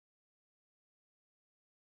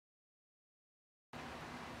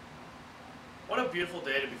What a beautiful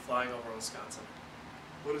day to be flying over Wisconsin.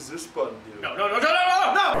 What does this button do? No, no, no, no,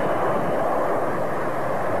 no, no! No!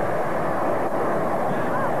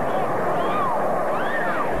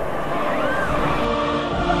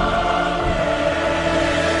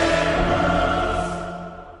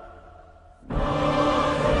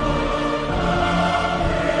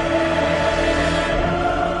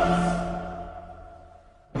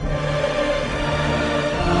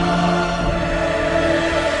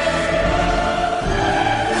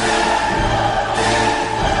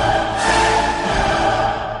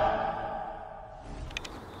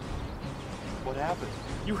 What happened?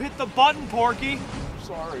 You hit the button, Porky!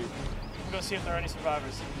 Sorry. I'm gonna see if there are any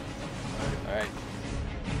survivors. All right.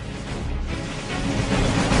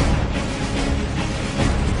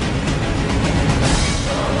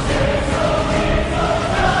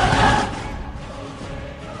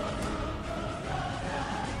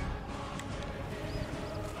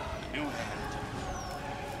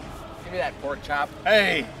 Give me that pork chop.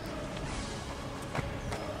 Hey!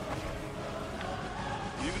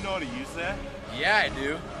 Do you even know how to use that? Yeah, I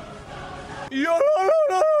do.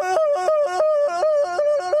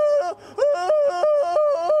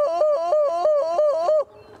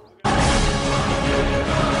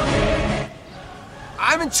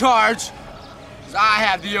 I'm in charge, because I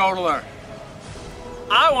have the yodeler.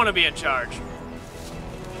 I want to be in charge.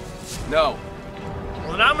 No.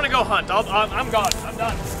 Well, then I'm gonna go hunt. I'm gone. I'm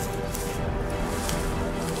done.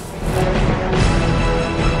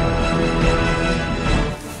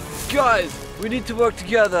 Guys, we need to work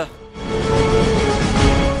together.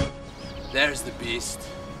 There's the beast.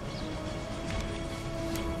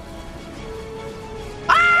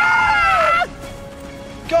 Ah!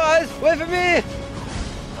 Guys, wait for me!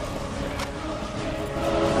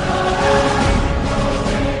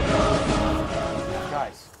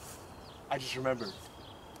 Guys, I just remembered.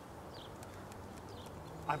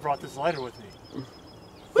 I brought this lighter with me.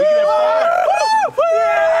 We can have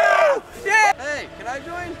fire! Yeah! Hey, can I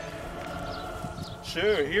join?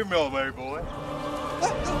 Sure, here, military boy.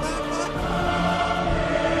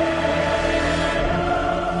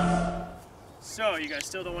 So, you guys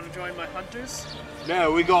still don't want to join my hunters?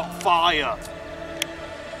 No, we got fire.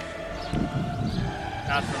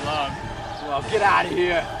 Not for long. Well, get out of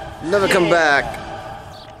here. Never come back.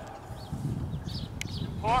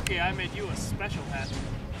 Porky, I made you a special hat.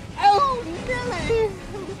 Oh, Nelly!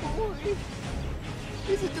 Oh, boy.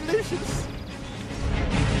 These are delicious.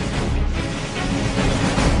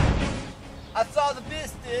 I saw the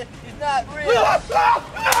beast there. He's not real.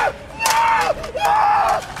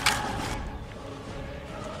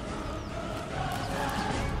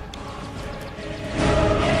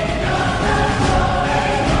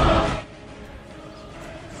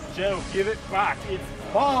 Joe, give it back. It's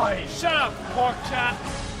mine. Shut up, pork chop!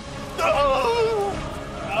 Oh,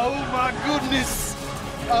 oh my goodness.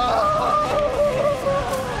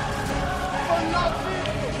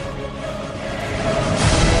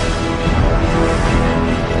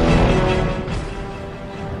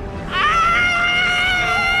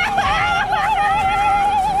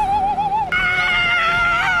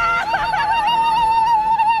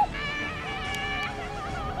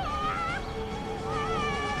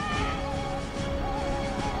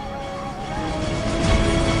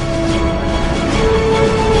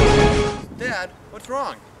 Dad, what's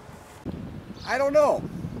wrong? I don't know.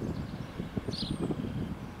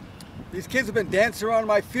 These kids have been dancing around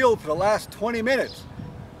my field for the last 20 minutes.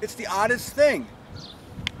 It's the oddest thing.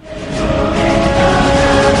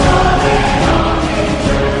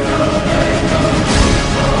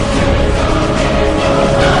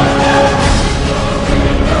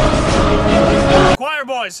 Choir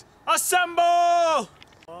boys, assemble!